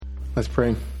Let's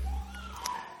pray.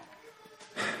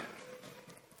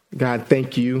 God,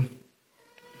 thank you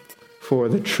for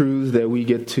the truths that we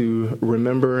get to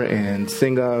remember and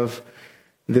sing of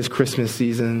this Christmas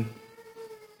season.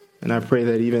 And I pray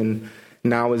that even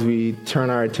now as we turn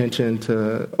our attention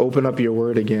to open up your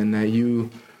word again, that you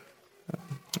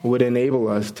would enable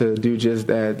us to do just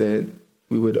that, that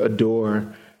we would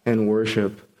adore and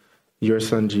worship your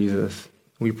son, Jesus.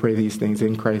 We pray these things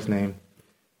in Christ's name.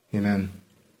 Amen.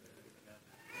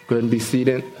 Go ahead and be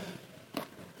seated.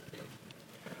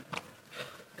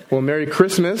 Well, Merry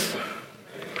Christmas.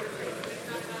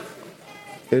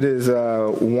 It is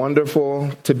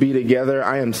wonderful to be together.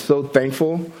 I am so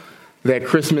thankful that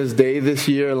Christmas Day this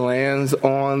year lands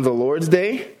on the Lord's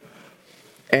Day.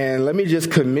 And let me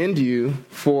just commend you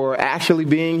for actually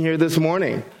being here this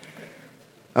morning.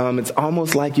 It's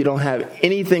almost like you don't have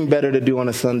anything better to do on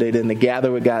a Sunday than to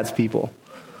gather with God's people.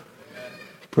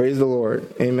 Praise the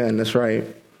Lord. Amen. That's right.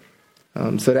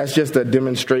 So that's just a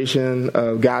demonstration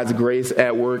of God's grace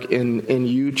at work in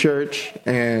you, church,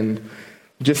 and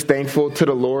just thankful to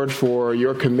the Lord for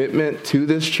your commitment to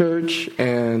this church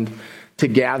and to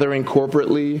gathering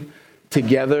corporately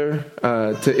together,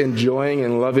 to enjoying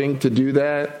and loving to do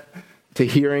that, to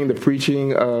hearing the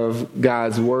preaching of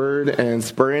God's word and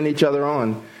spurring each other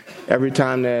on every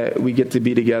time that we get to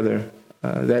be together.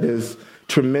 That is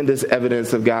tremendous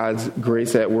evidence of God's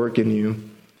grace at work in you.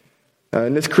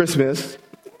 And this Christmas,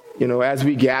 as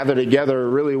we gather together,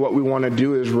 really what we want to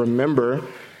do is remember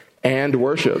and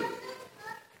worship.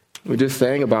 We just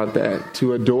sang about that,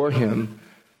 to adore him.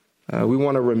 We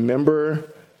want to remember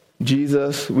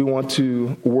Jesus. We want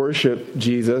to worship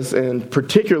Jesus. And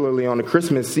particularly on the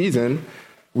Christmas season,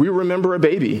 we remember a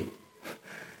baby.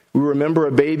 We remember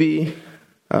a baby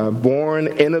born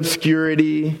in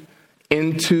obscurity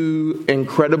into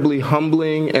incredibly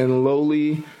humbling and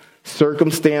lowly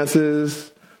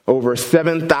circumstances, over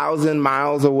 7,000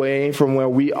 miles away from where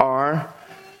we are,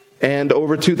 and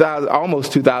over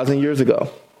almost 2,000 years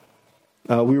ago.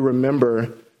 We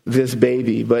remember this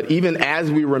baby. But even as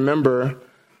we remember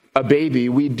a baby,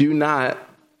 we do not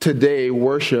today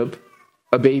worship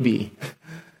a baby.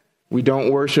 We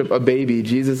don't worship a baby.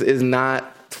 Jesus is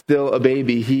not still a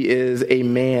baby. He is a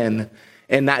man.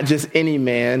 And not just any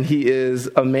man. He is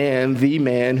a man, the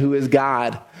man who is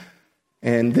God.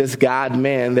 And this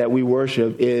God-man that we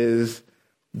worship is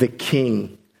the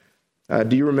King.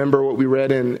 Do you remember what we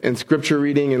read in Scripture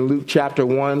reading in Luke chapter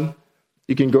 1?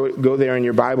 You can go there in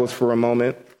your Bibles for a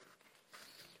moment.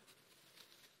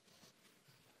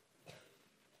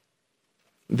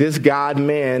 This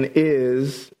God-man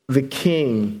is the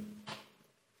King.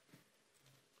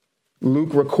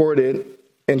 Luke recorded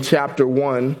in chapter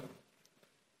 1,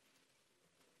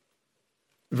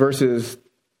 verses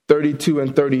 32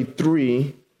 and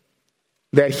 33,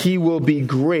 that he will be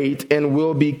great and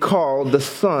will be called the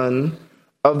Son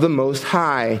of the Most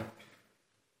High.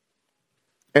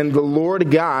 And the Lord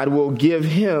God will give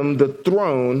him the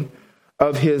throne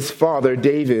of his father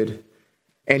David,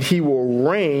 and he will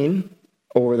reign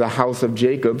over the house of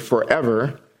Jacob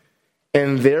forever,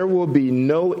 and there will be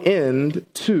no end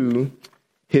to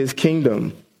his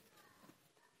kingdom.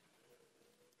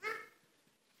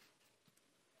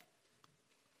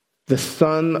 The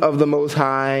Son of the Most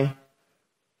High,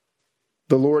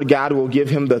 the Lord God will give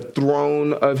him the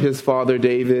throne of his father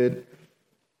David.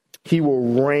 He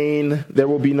will reign. There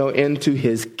will be no end to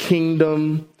his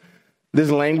kingdom. This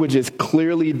language is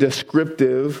clearly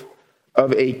descriptive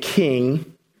of a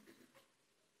king.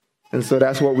 And so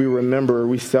that's what we remember,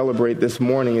 we celebrate this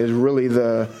morning, is really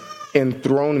the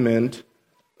enthronement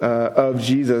of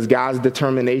Jesus, God's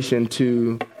determination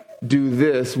to do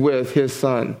this with his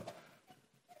son.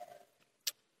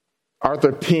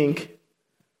 Arthur Pink,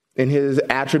 in his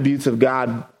Attributes of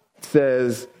God,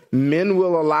 says, men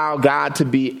will allow God to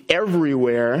be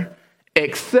everywhere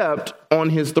except on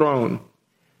his throne.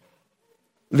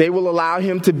 They will allow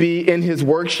him to be in his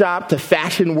workshop to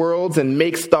fashion worlds and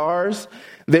make stars.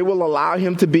 They will allow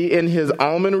him to be in his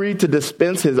almonry to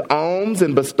dispense his alms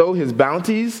and bestow his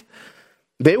bounties.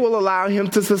 They will allow him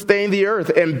to sustain the earth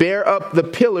and bear up the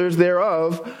pillars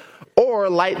thereof, or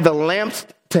light the lamps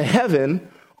to heaven,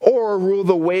 or rule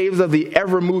the waves of the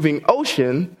ever-moving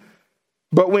ocean.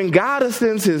 But when God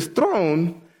ascends his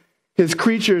throne, his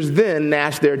creatures then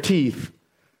gnash their teeth.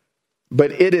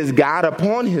 But it is God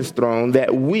upon his throne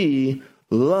that we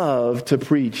love to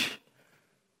preach.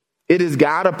 It is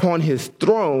God upon his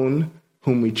throne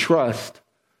whom we trust.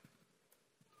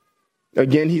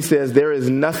 Again, he says, there is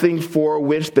nothing for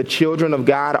which the children of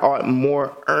God ought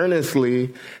more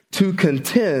earnestly to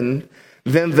contend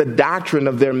than the doctrine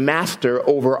of their master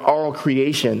over all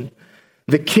creation.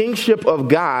 the kingship of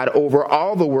God over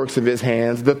all the works of his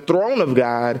hands, the throne of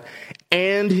God,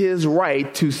 and his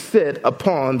right to sit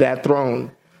upon that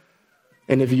throne.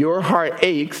 And if your heart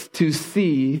aches to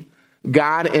see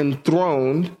God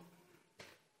enthroned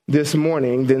this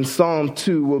morning, then Psalm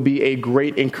 2 will be a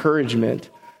great encouragement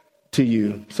to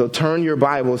you. So turn your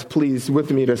Bibles, please,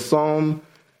 with me to Psalm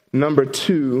number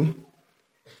 2.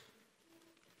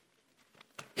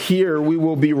 Here we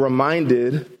will be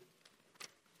reminded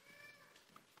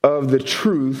of the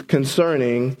truth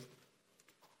concerning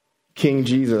King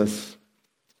Jesus.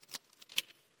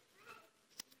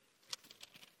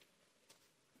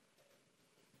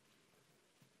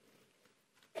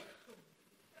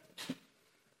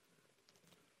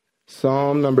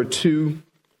 Psalm number 2.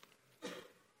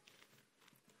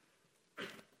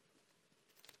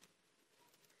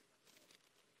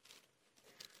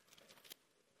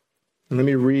 Let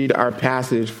me read our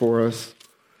passage for us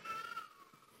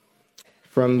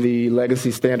from the Legacy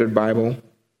Standard Bible.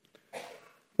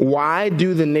 Why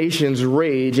do the nations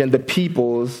rage and the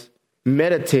peoples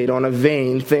meditate on a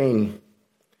vain thing?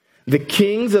 The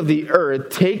kings of the earth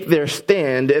take their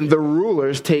stand, and the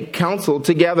rulers take counsel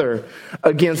together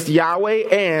against Yahweh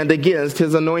and against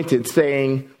his anointed,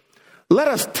 saying, let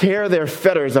us tear their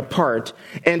fetters apart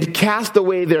and cast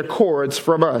away their cords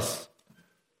from us.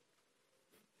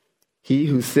 He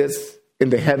who sits in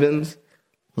the heavens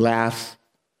laughs.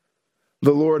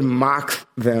 The Lord mocks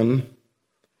them.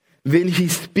 Then he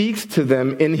speaks to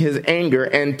them in his anger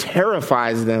and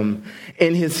terrifies them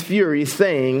in his fury,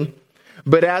 saying,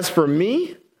 but as for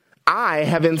me, I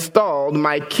have installed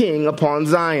my king upon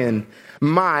Zion,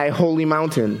 my holy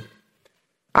mountain.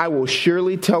 I will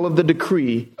surely tell of the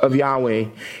decree of Yahweh.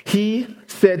 He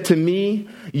said to me,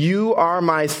 you are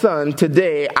my son.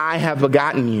 Today I have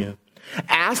begotten you.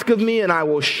 Ask of me, and I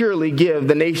will surely give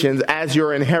the nations as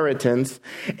your inheritance,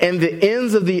 and the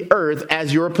ends of the earth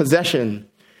as your possession.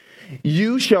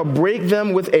 You shall break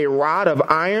them with a rod of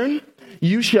iron.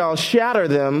 You shall shatter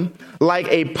them like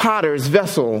a potter's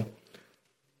vessel.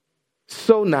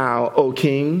 So now, O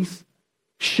kings,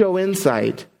 show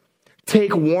insight.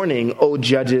 Take warning, O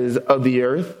judges of the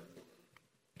earth.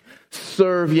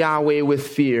 Serve Yahweh with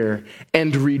fear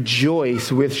and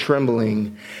rejoice with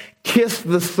trembling. Kiss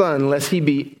the Son, lest he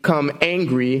become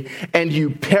angry and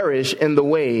you perish in the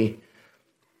way,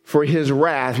 for his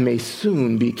wrath may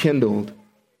soon be kindled.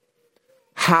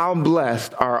 How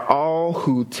blessed are all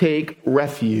who take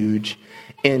refuge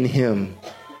in him.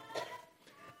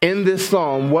 In this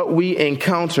psalm, what we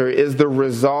encounter is the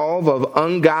resolve of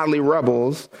ungodly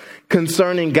rebels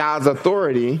concerning God's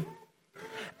authority,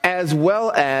 as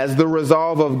well as the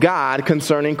resolve of God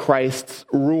concerning Christ's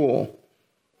rule.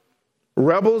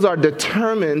 Rebels are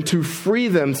determined to free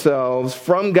themselves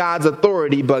from God's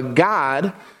authority, but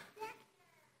God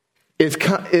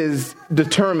is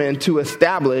determined to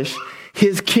establish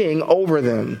his king over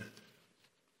them.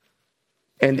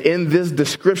 And in this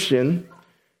description,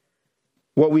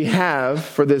 what we have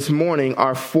for this morning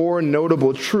are 4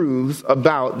 notable truths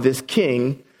about this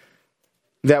king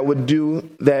that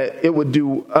it would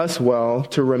do us well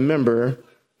to remember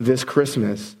this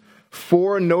Christmas.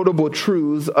 4 notable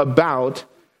truths about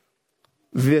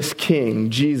this king,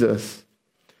 Jesus.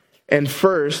 And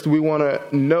first, we want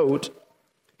to note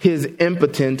his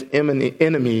impotent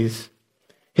enemies.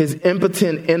 His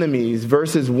impotent enemies,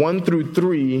 verses 1 through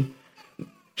 3,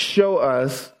 show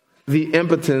us the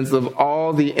impotence of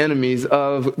all the enemies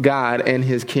of God and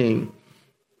his king.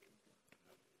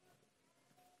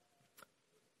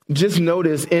 Just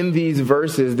notice in these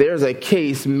verses, there's a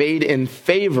case made in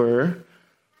favor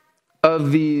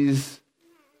of these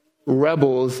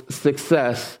rebels'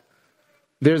 success.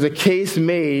 There's a case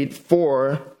made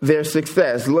for their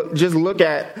success. Just look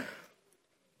at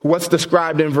what's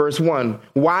described in verse 1.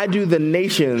 Why do the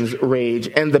nations rage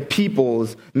and the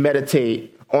peoples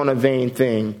meditate on a vain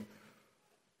thing?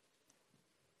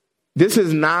 This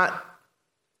is not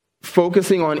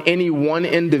focusing on any one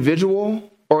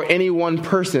individual or any one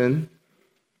person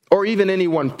or even any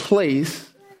one place.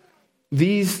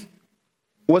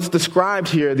 What's described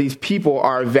here, these people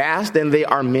are vast and they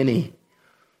are many.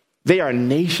 They are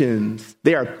nations.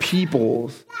 They are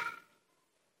peoples.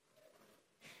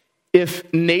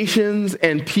 If nations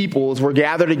and peoples were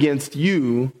gathered against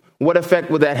you, what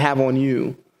effect would that have on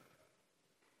you?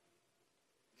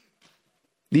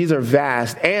 These are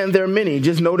vast and they're many.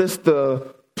 Just notice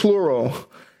the plural.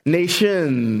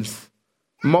 Nations,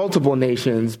 multiple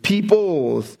nations,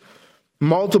 peoples,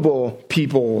 multiple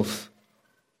peoples.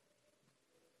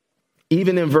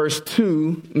 Even in verse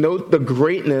 2, note the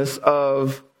greatness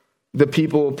of the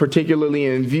people, particularly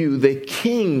in view, the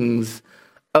kings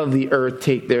of the earth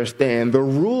take their stand. The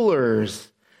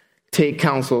rulers take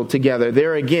counsel together.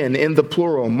 There again, in the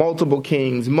plural, multiple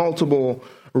kings, multiple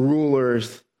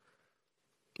rulers.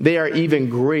 They are even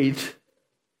great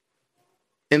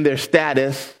in their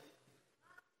status.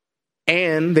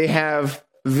 And they have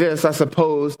this, I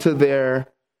suppose, in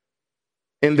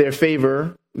their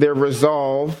favor, their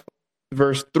resolve.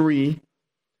 Verse 3,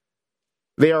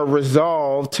 they are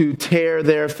resolved to tear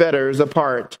their fetters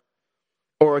apart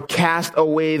or cast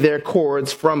away their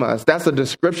cords from us. That's a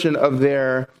description of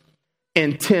their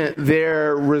intent,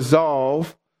 their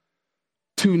resolve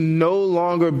to no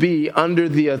longer be under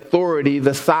the authority,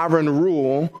 the sovereign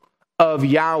rule of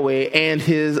Yahweh and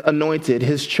his anointed,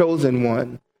 his chosen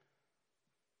one.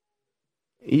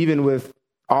 Even with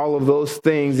all of those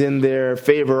things in their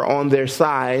favor on their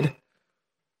side,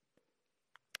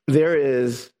 there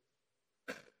is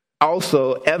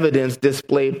also evidence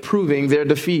displayed proving their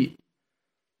defeat.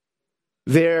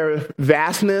 Their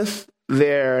vastness,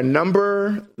 their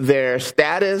number, their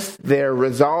status, their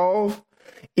resolve,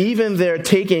 even their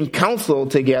taking counsel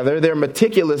together, their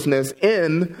meticulousness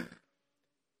in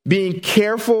being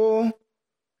careful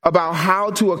about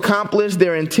how to accomplish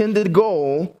their intended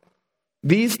goal,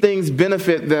 these things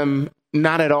benefit them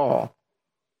not at all.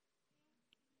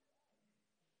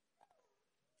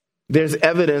 There's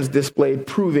evidence displayed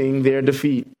proving their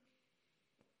defeat.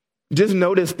 Just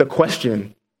notice the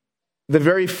question. The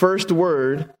very first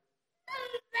word,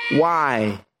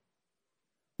 why?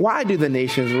 Why do the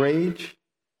nations rage?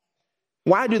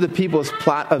 Why do the peoples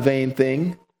plot a vain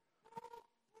thing?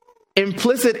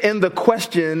 Implicit in the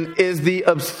question is the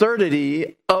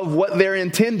absurdity of what they're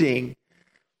intending.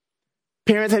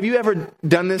 Parents, have you ever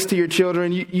done this to your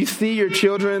children? You see your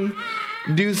children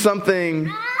do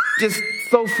something just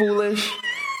so foolish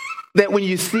that when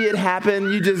you see it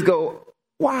happen, you just go,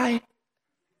 why?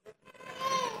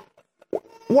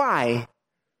 Why?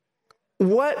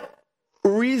 What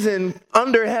reason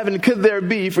under heaven could there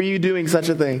be for you doing such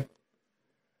a thing?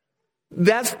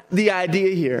 That's the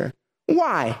idea here.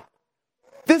 Why?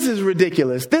 This is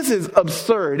ridiculous. This is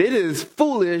absurd. It is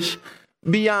foolish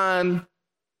beyond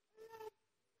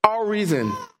all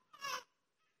reason.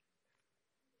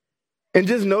 And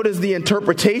just notice the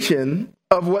interpretation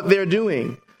of what they're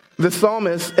doing. The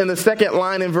psalmist in the second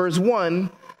line in verse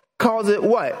 1 calls it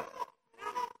what?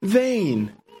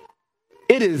 Vain.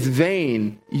 It is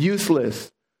vain,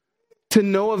 useless, to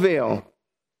no avail.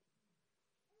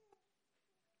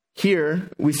 Here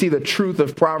we see the truth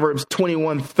of Proverbs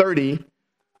 21:30.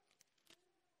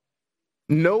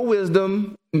 No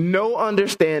wisdom, no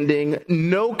understanding,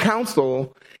 no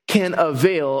counsel can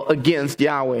avail against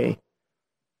Yahweh.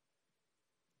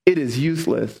 It is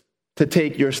useless to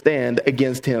take your stand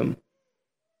against him.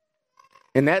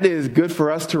 And that is good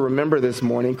for us to remember this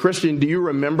morning. Christian, do you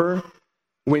remember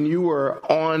when you were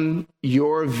on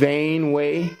your vain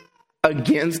way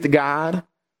against God?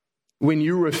 When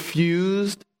you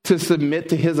refused to submit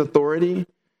to his authority?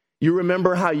 You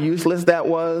remember how useless that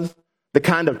was? The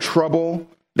kind of trouble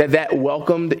that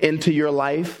welcomed into your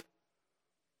life?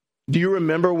 Do you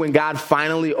remember when God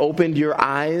finally opened your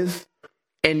eyes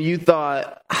and you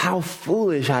thought, how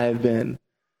foolish I have been?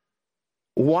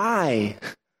 Why?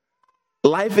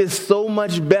 Life is so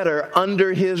much better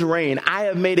under his reign. I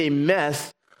have made a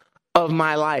mess of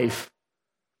my life.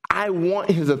 I want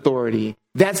his authority.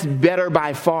 That's better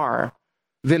by far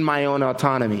than my own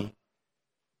autonomy.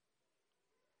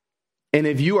 And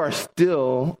if you are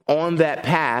still on that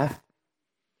path,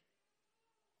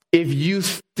 if you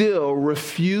still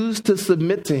refuse to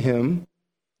submit to him,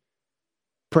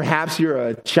 perhaps you're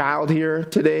a child here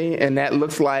today, and that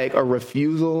looks like a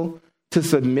refusal to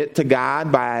submit to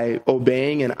God by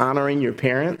obeying and honoring your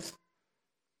parents.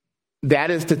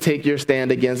 That is to take your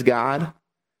stand against God,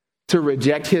 to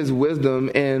reject his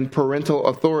wisdom and parental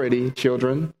authority,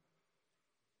 children.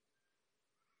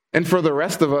 And for the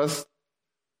rest of us,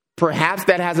 perhaps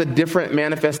that has a different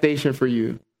manifestation for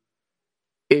you.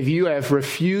 If you have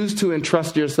refused to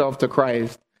entrust yourself to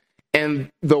Christ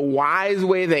and the wise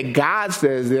way that God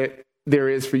says that there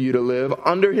is for you to live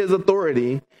under his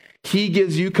authority, he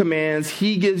gives you commands,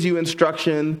 he gives you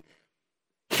instruction,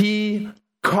 he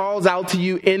calls out to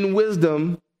you in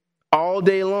wisdom all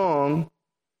day long,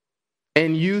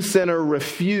 and you, sinner,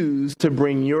 refuse to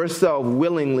bring yourself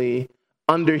willingly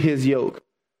under his yoke.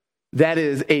 That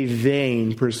is a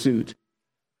vain pursuit.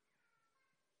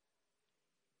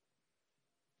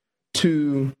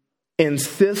 To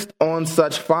insist on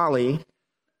such folly,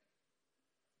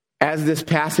 as this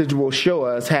passage will show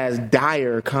us, has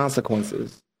dire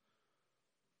consequences.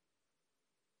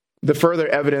 The further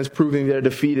evidence proving their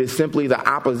defeat is simply the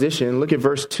opposition. Look at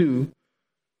verse 2.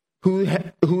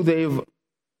 who they've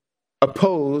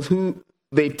opposed, who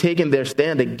they've taken their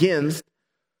stand against,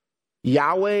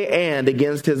 Yahweh and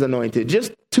against his anointed.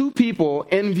 Just two people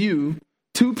in view,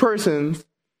 two persons,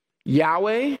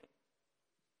 Yahweh,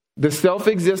 the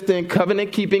self-existent,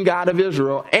 covenant-keeping God of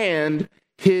Israel, and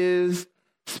his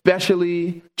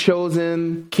specially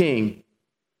chosen king.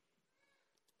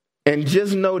 And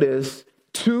just notice,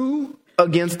 two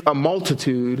against a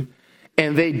multitude,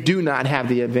 and they do not have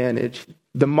the advantage.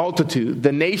 The multitude,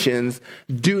 the nations,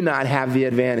 do not have the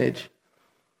advantage.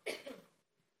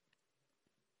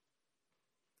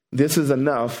 This is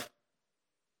enough.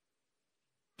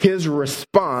 His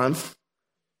response,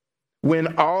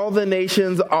 when all the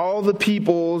nations, all the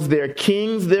peoples, their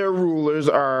kings, their rulers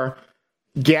are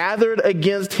gathered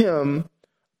against him,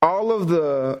 all of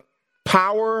the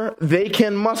power they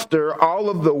can muster, all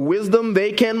of the wisdom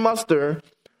they can muster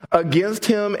against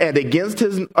him and against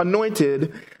his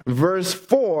anointed, verse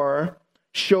 4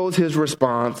 shows his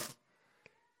response.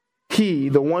 He,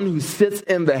 the one who sits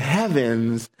in the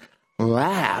heavens,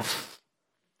 laughs.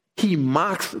 He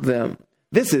mocks them.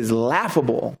 This is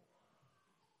laughable.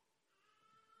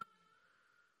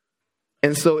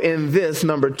 And so in this,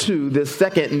 number 2, this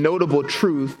second notable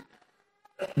truth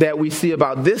that we see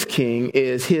about this king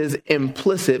is his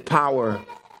implicit power.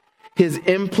 His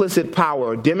implicit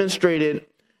power demonstrated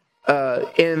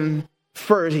in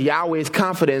first Yahweh's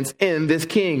confidence in this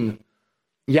king.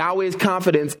 Yahweh's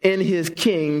confidence in his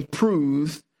king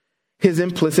proves his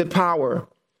implicit power.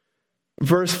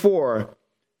 Verse 4,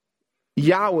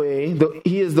 Yahweh,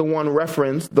 he is the one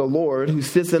referenced, the Lord who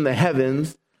sits in the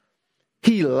heavens.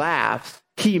 He laughs.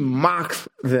 He mocks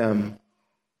them.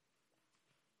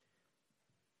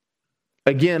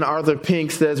 Again, Arthur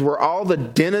Pink says, were all the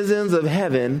denizens of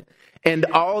heaven and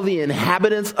all the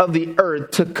inhabitants of the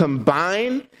earth to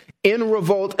combine in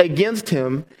revolt against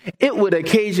him, it would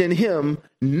occasion him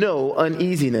no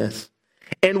uneasiness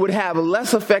and would have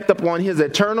less effect upon his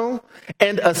eternal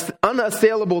and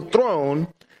unassailable throne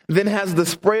than has the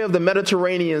spray of the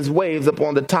Mediterranean's waves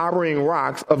upon the towering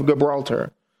rocks of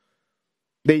Gibraltar.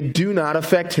 They do not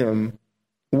affect him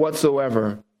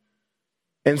whatsoever.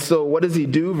 And so what does he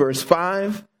do? Verse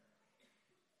 5,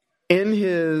 in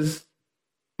his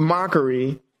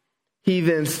mockery, he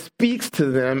then speaks to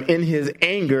them in his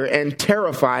anger and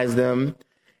terrifies them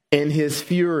in his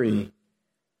fury.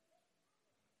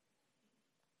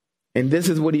 And this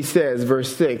is what he says,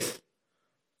 verse 6.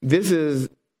 This is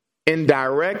in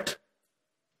direct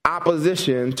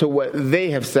opposition to what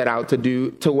they have set out to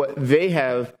do, to what they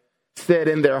have said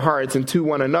in their hearts and to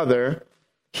one another.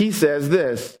 He says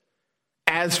this,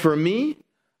 as for me,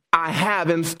 I have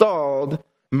installed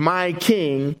my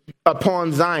king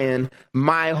upon Zion,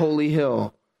 my holy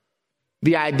hill.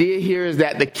 The idea here is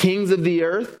that the kings of the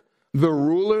earth, the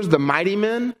rulers, the mighty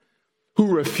men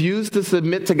who refuse to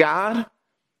submit to God,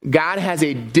 God has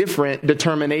a different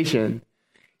determination.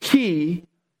 He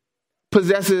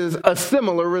possesses a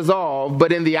similar resolve,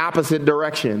 but in the opposite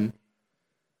direction.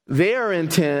 They are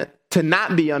intent to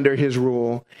not be under his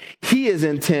rule. He is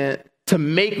intent to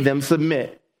make them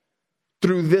submit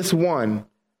through this one.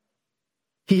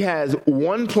 He has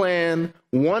one plan,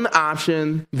 one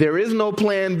option. There is no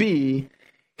plan B.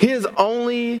 His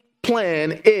only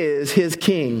plan is his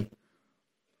king,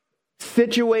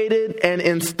 situated and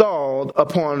installed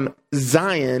upon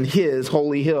Zion, his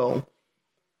holy hill.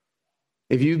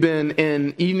 If you've been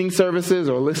in evening services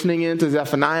or listening in to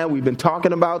Zephaniah, we've been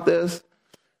talking about this.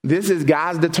 This is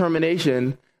God's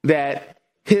determination that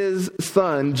his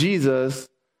son, Jesus,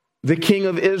 the King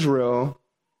of Israel,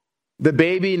 the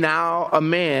baby now a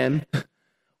man,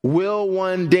 will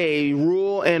one day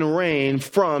rule and reign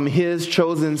from his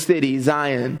chosen city,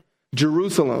 Zion,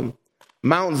 Jerusalem,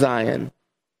 Mount Zion,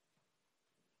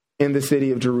 in the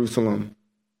city of Jerusalem.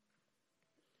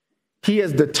 He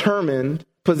has determined,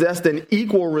 possessed an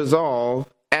equal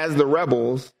resolve as the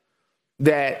rebels,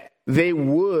 that they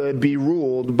would be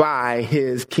ruled by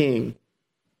his king.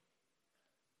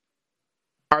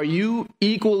 Are you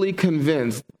equally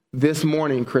convinced this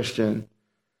morning, Christian,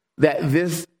 that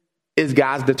this is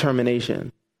God's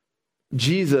determination?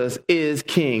 Jesus is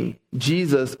king.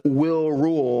 Jesus will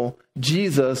rule.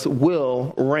 Jesus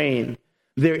will reign.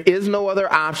 There is no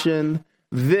other option.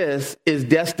 This is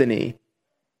destiny.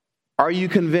 Are you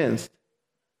convinced?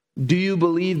 Do you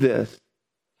believe this?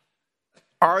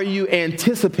 Are you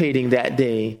anticipating that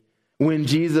day when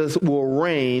Jesus will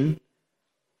reign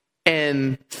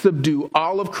and subdue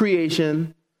all of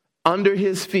creation under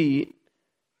his feet,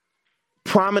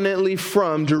 prominently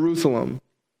from Jerusalem?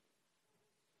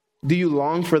 Do you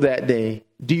long for that day?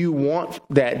 Do you want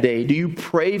that day? Do you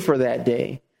pray for that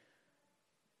day?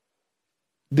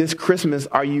 This Christmas,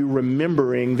 are you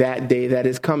remembering that day that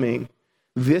is coming?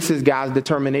 This is God's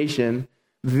determination.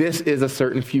 This is a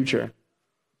certain future.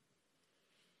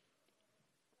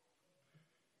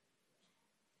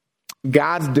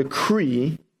 God's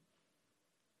decree,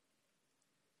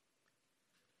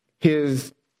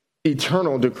 his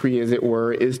eternal decree, as it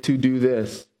were, is to do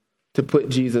this, to put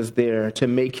Jesus there, to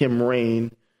make him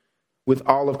reign with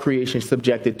all of creation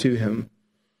subjected to him.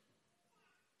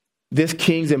 This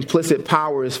king's implicit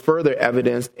power is further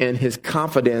evidenced in his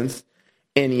confidence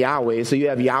in Yahweh. So you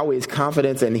have Yahweh's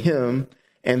confidence in him,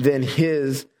 and then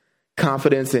his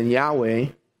confidence in Yahweh.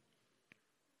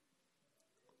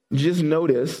 Just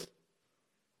notice,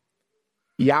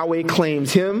 Yahweh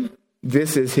claims him.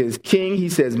 This is his king. He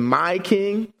says, my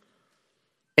king.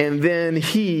 And then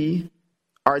he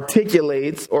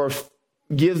articulates or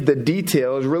gives the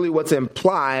details, really what's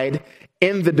implied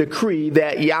in the decree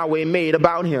that Yahweh made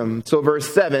about him. So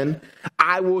verse 7,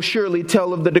 I will surely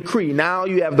tell of the decree. Now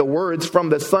you have the words from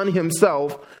the Son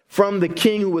himself, from the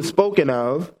king who was spoken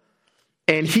of,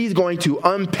 and he's going to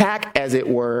unpack, as it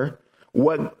were,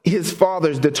 what his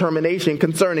Father's determination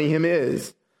concerning him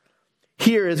is.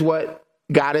 Here is what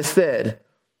God has said.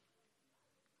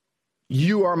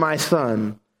 You are my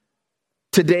son.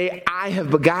 Today I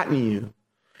have begotten you.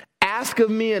 Ask of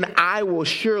me, and I will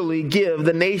surely give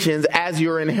the nations as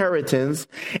your inheritance,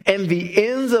 and the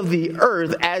ends of the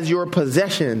earth as your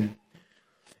possession.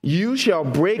 You shall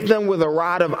break them with a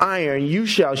rod of iron. You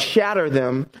shall shatter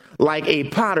them like a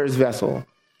potter's vessel.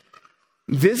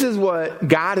 This is what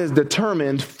God has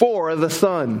determined for the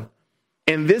Son.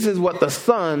 And this is what the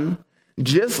Son,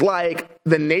 just like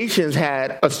the nations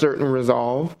had a certain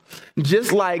resolve,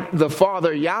 just like the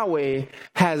Father Yahweh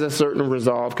has a certain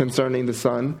resolve concerning the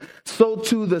Son, so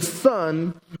too the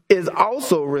Son is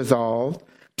also resolved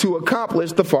to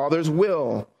accomplish the Father's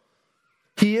will.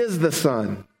 He is the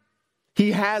Son.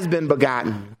 He has been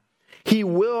begotten. He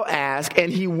will ask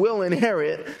and he will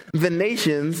inherit the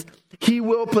nations. He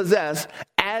will possess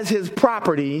as his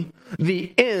property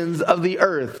the ends of the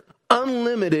earth.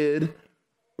 Unlimited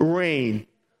reign,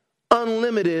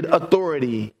 unlimited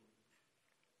authority.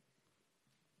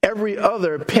 Every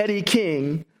other petty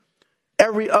king,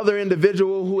 every other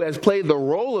individual who has played the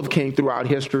role of king throughout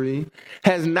history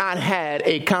has not had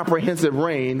a comprehensive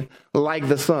reign like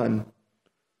the Son.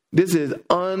 This is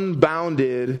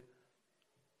unbounded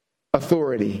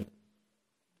authority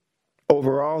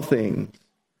over all things.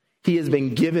 He has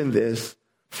been given this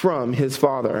from his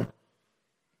Father.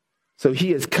 So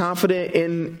he is confident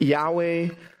in Yahweh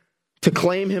to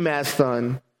claim him as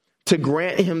son, to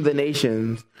grant him the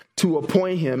nations, to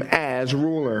appoint him as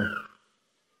ruler.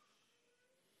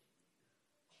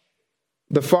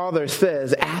 The Father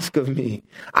says, ask of me.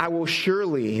 I will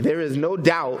surely, there is no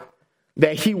doubt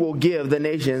that he will give the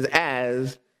nations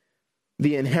as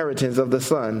the inheritance of the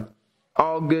Son.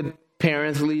 All good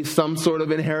parents leave some sort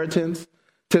of inheritance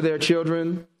to their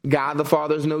children. God the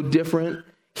Father is no different.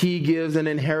 He gives an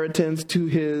inheritance to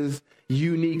his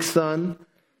unique Son.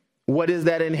 What is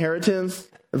that inheritance?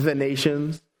 The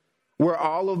nations. Where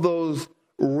all of those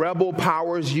rebel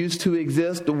powers used to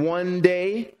exist, one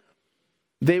day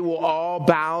they will all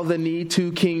bow the knee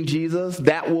to King Jesus.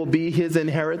 That will be his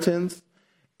inheritance.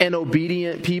 And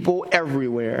obedient people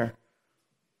everywhere.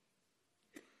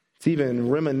 It's even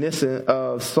reminiscent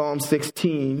of Psalm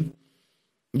 16.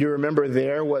 You remember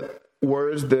there what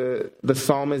words the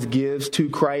psalmist gives to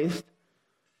Christ?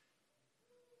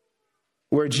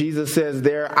 Where Jesus says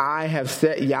there, I have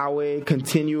set Yahweh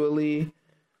continually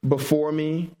before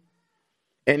me.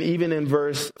 And even in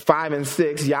verse 5 and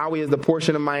 6, Yahweh is the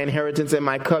portion of my inheritance and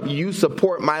my cup. You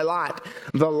support my lot.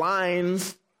 The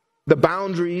lines, the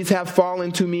boundaries have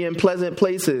fallen to me in pleasant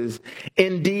places.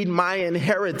 Indeed, my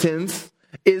inheritance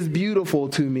is beautiful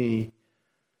to me.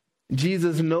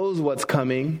 Jesus knows what's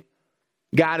coming.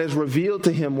 God has revealed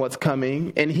to him what's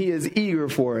coming, and he is eager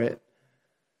for it.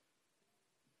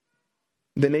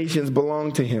 The nations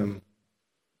belong to him.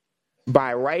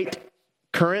 By right,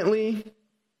 currently,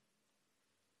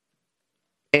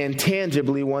 and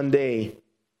tangibly one day.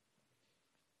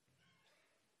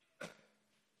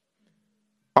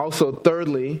 Also,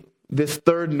 thirdly, this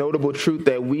third notable truth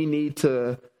that we need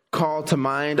to call to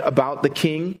mind about the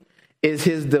king is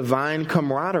his divine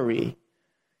camaraderie.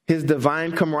 His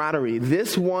divine camaraderie.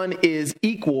 This one is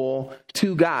equal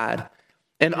to God.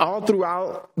 And all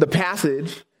throughout the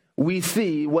passage, we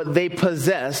see what they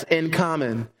possess in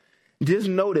common. Just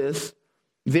notice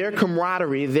their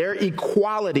camaraderie, their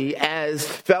equality as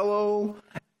fellows,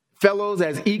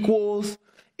 as equals,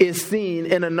 is seen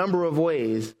in a number of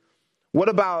ways. What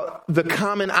about the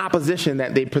common opposition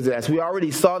that they possess? We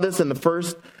already saw this in the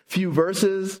first few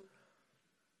verses.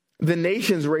 The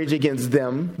nations rage against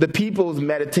them. The peoples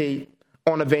meditate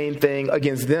on a vain thing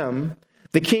against them.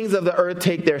 The kings of the earth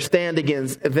take their stand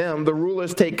against them. The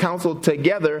rulers take counsel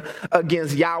together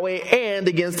against Yahweh and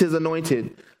against his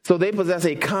anointed. So they possess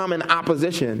a common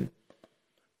opposition.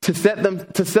 To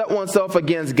set oneself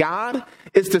against God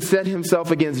is to set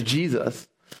himself against Jesus.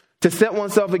 To set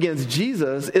oneself against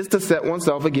Jesus is to set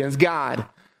oneself against God.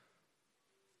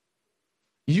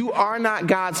 You are not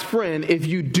God's friend if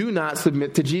you do not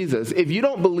submit to Jesus. If you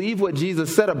don't believe what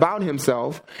Jesus said about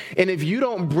himself, and if you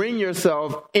don't bring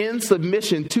yourself in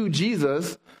submission to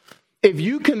Jesus, if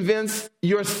you convince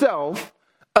yourself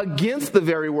against the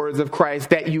very words of Christ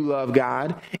that you love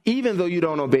God, even though you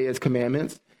don't obey his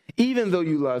commandments, even though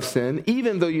you love sin,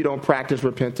 even though you don't practice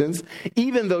repentance,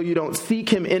 even though you don't seek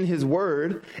him in his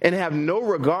word and have no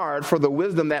regard for the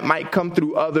wisdom that might come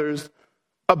through others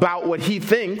about what he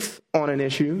thinks on an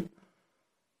issue,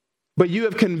 but you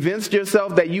have convinced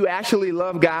yourself that you actually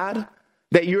love God,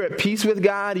 that you're at peace with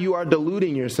God, you are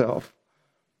deluding yourself.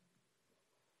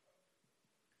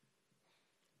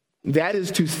 That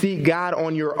is to seek God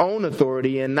on your own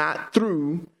authority and not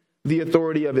through the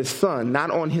authority of his son,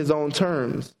 not on his own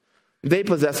terms. They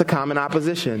possess a common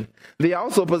opposition. They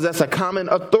also possess a common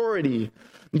authority.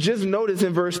 Just notice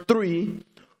in verse 3,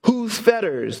 whose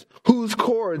fetters, whose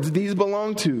cords these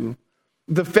belong to.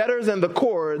 The fetters and the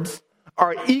cords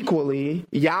are equally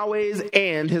Yahweh's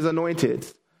and his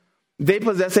anointed's. They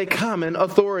possess a common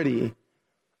authority.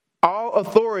 All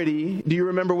authority, do you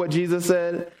remember what Jesus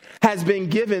said, has been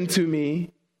given to me,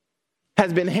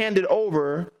 has been handed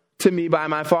over to me by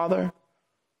my Father?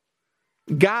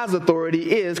 God's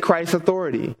authority is Christ's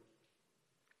authority.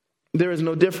 There is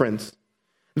no difference.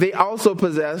 They also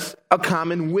possess a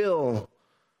common will.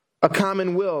 A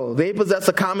common will. They possess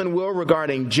a common will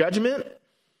regarding judgment,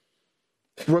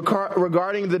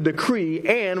 regarding the decree,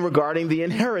 and regarding the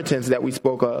inheritance that we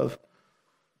spoke of.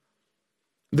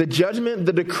 The judgment,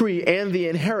 the decree, and the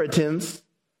inheritance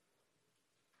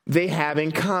they have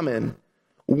in common.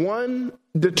 One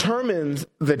determines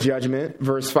the judgment,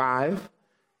 verse 5,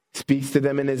 speaks to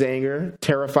them in his anger,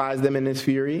 terrifies them in his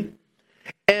fury.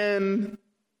 And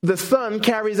the Son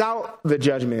carries out the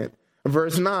judgment,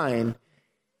 verse 9.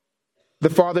 The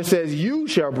Father says, you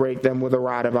shall break them with a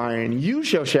rod of iron. You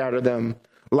shall shatter them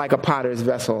like a potter's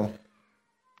vessel.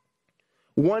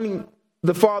 One,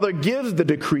 the Father gives the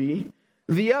decree.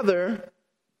 The other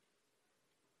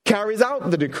carries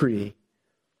out the decree.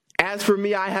 As for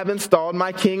me, I have installed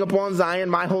my king upon Zion,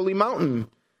 my holy mountain,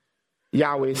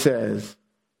 Yahweh says.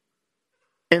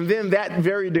 And then that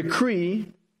very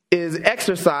decree is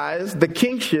exercised, the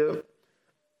kingship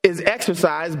is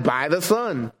exercised by the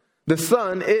Son. The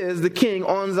Son is the king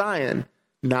on Zion,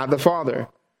 not the Father.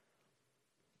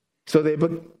 So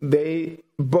they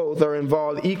both are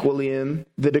involved equally in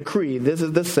the decree. This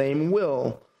is the same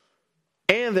will.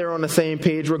 And they're on the same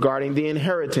page regarding the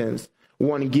inheritance.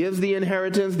 One gives the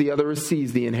inheritance, the other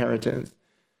receives the inheritance,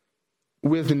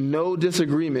 with no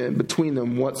disagreement between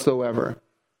them whatsoever.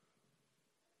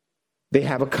 They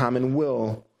have a common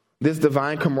will. This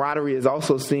divine camaraderie is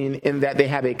also seen in that they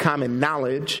have a common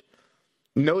knowledge.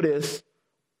 Notice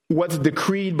what's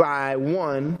decreed by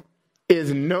one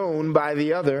is known by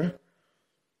the other.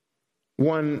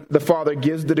 One, the Father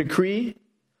gives the decree,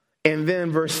 and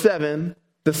then verse 7,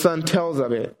 the Son tells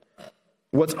of it.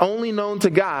 What's only known to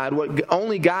God, what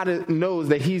only God knows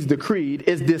that he's decreed,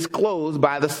 is disclosed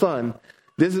by the Son.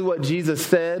 This is what Jesus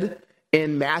said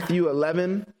in Matthew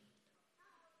 11,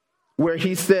 where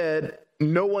he said,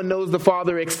 no one knows the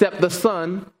Father except the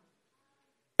Son,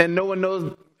 and no one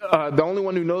knows, the only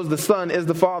one who knows the Son is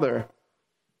the Father.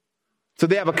 So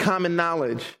they have a common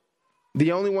knowledge.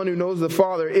 The only one who knows the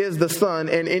Father is the Son,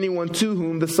 and anyone to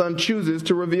whom the Son chooses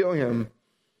to reveal him.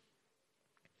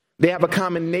 They have a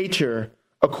common nature,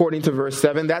 according to verse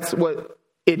 7. That's what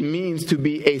it means to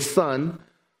be a son,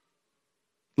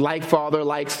 like father,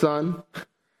 like son.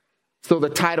 So the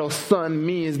title son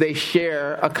means they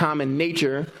share a common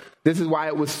nature. This is why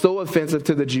it was so offensive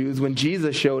to the Jews when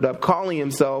Jesus showed up calling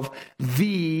himself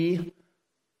the,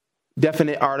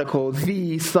 definite article,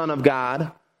 the Son of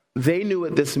God. They knew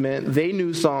what this meant. They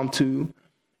knew Psalm 2.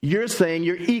 You're saying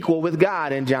you're equal with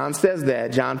God, and John says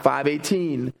that, John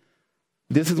 5:18.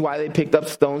 This is why they picked up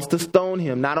stones to stone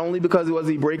him. Not only because was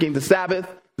he breaking the Sabbath,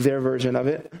 their version of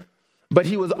it, but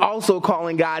he was also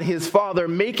calling God his Father,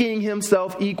 making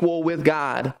himself equal with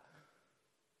God.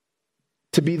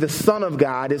 To be the Son of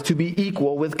God is to be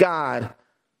equal with God.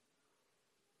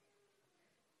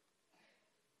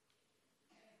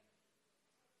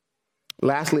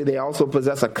 Lastly, they also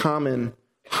possess a common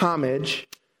homage.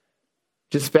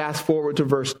 Just fast forward to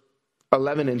verse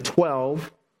 11 and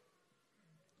 12,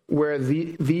 where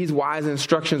these wise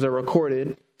instructions are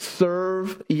recorded.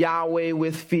 Serve Yahweh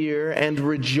with fear and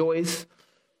rejoice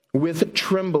with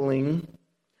trembling.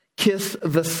 Kiss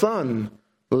the Son,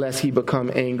 lest he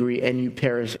become angry and you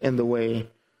perish in the way.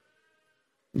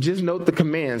 Just note the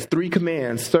commands, 3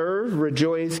 commands: serve,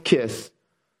 rejoice, kiss.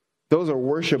 Those are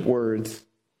worship words.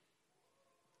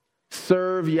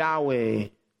 Serve Yahweh.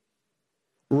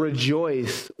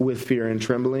 Rejoice with fear and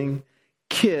trembling.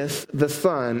 Kiss the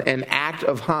Son, an act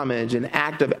of homage, an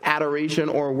act of adoration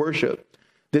or worship.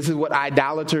 This is what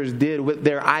idolaters did with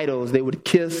their idols. They would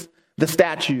kiss the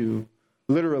statue,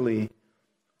 literally.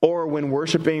 Or when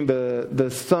worshiping the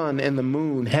sun and the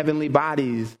moon, heavenly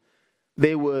bodies,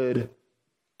 they would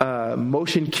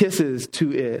motion kisses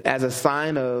to it as a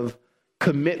sign of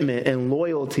commitment and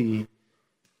loyalty.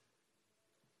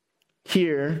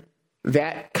 Here,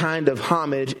 that kind of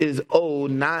homage is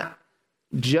owed not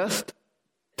just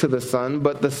to the Son,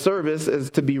 but the service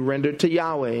is to be rendered to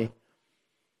Yahweh.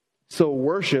 So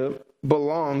worship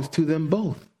belongs to them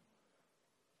both.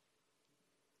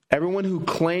 Everyone who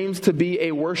claims to be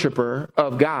a worshiper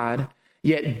of God,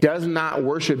 yet does not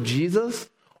worship Jesus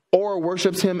or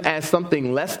worships him as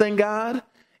something less than God,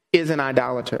 is an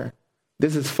idolater.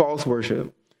 This is false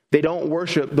worship. They don't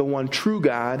worship the one true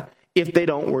God if they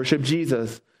don't worship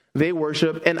Jesus. They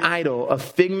worship an idol, a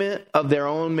figment of their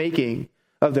own making,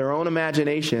 of their own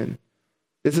imagination.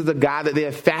 This is a God that they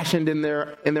have fashioned in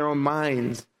their own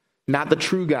minds, not the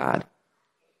true God.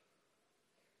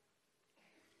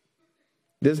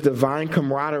 This divine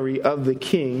camaraderie of the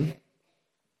king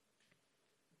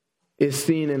is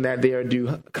seen in that they are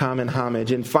due common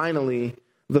homage. And finally,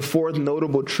 the fourth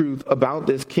notable truth about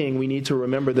this king we need to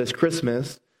remember this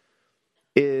Christmas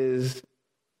is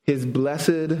his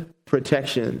blessed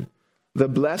protection. The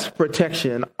blessed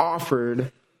protection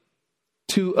offered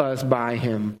to us by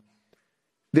him.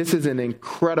 This is an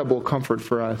incredible comfort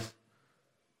for us.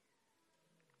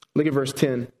 Look at verse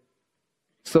 10.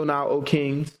 So now, O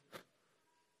kings,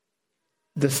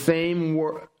 the same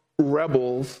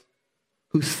rebels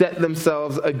who set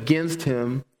themselves against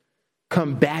him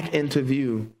come back into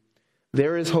view.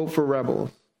 There is hope for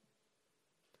rebels.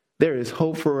 There is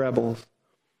hope for rebels.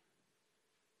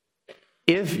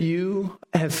 If you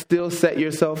have still set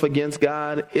yourself against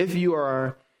God, if you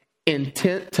are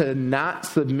intent to not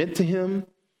submit to him,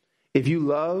 if you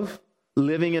love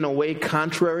living in a way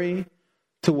contrary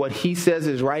to what he says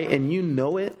is right, and you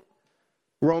know it,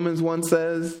 Romans 1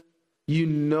 says, you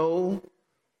know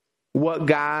what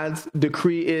God's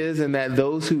decree is and that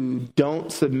those who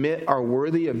don't submit are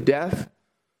worthy of death,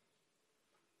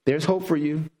 there's hope for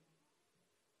you.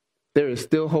 There is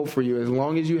still hope for you. As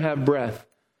long as you have breath,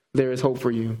 there is hope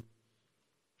for you.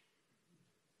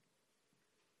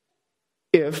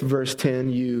 If, verse 10,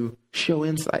 you show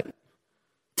insight,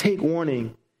 take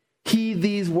warning, heed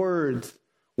these words,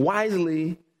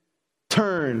 wisely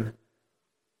turn.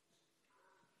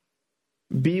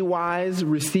 Be wise,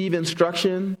 receive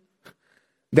instruction.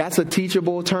 That's a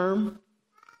teachable term,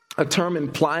 a term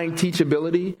implying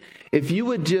teachability. If you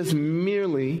would just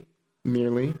merely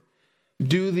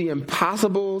do the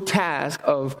impossible task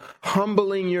of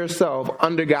humbling yourself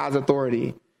under God's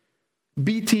authority,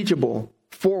 be teachable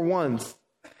for once.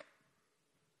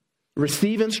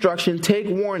 Receive instruction, take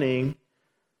warning,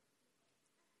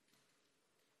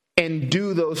 and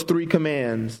do those 3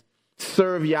 commands.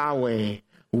 Serve Yahweh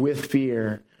with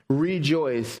fear.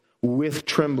 Rejoice with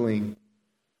trembling.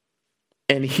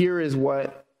 And here is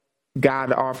what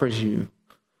God offers you.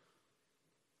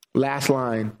 Last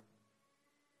line.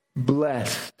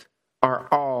 Blessed are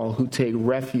all who take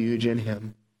refuge in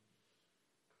him.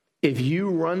 If you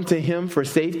run to him for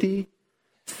safety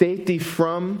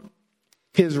from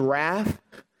his wrath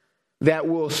that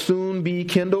will soon be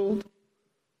kindled,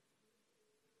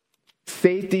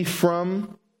 safety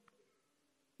from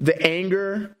the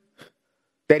anger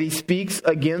that he speaks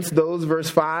against those, verse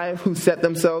 5, who set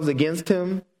themselves against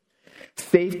him,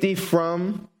 safety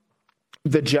from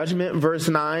the judgment, verse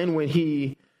 9, when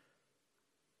he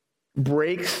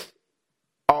breaks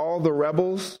all the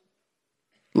rebels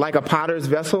like a potter's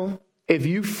vessel. If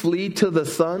you flee to the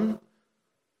Son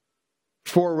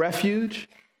for refuge,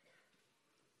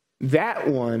 that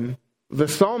one, the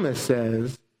psalmist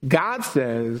says, God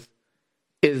says,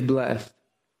 is blessed.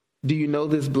 Do you know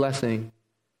this blessing?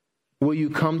 Will you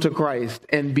come to Christ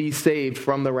and be saved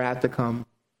from the wrath to come?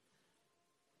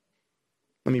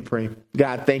 Let me pray.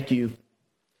 God, thank you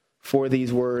for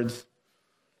these words.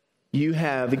 You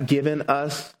have given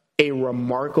us a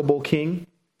remarkable king,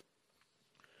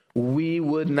 We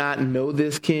would not know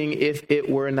this King if it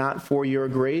were not for your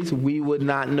grace. We would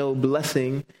not know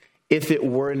blessing if it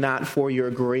were not for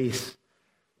your grace.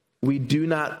 We do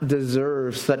not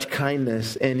deserve such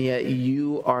kindness, and yet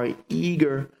you are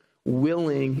eager,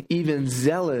 willing, even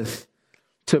zealous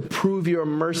to prove your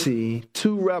mercy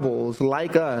to rebels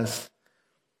like us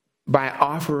by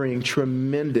offering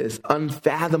tremendous,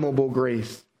 unfathomable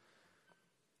grace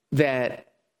that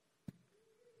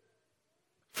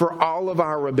for all of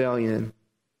our rebellion,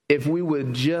 if we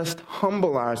would just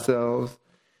humble ourselves,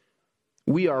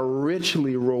 we are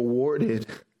richly rewarded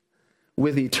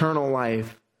with eternal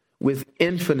life, with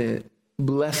infinite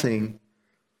blessing,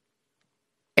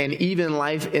 and even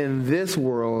life in this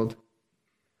world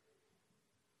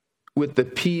with the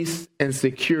peace and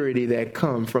security that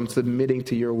come from submitting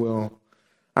to your will.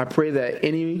 I pray that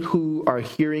any who are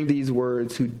hearing these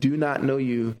words who do not know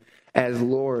you as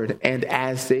Lord and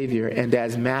as Savior and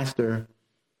as Master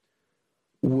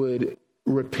would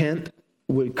repent,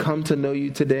 would come to know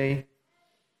you today,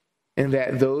 and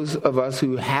that those of us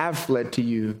who have fled to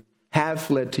you, have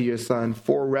fled to your Son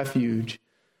for refuge,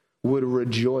 would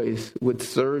rejoice, would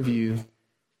serve you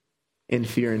in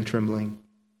fear and trembling.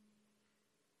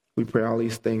 We pray all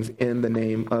these things in the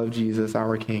name of Jesus,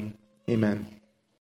 our King. Amen.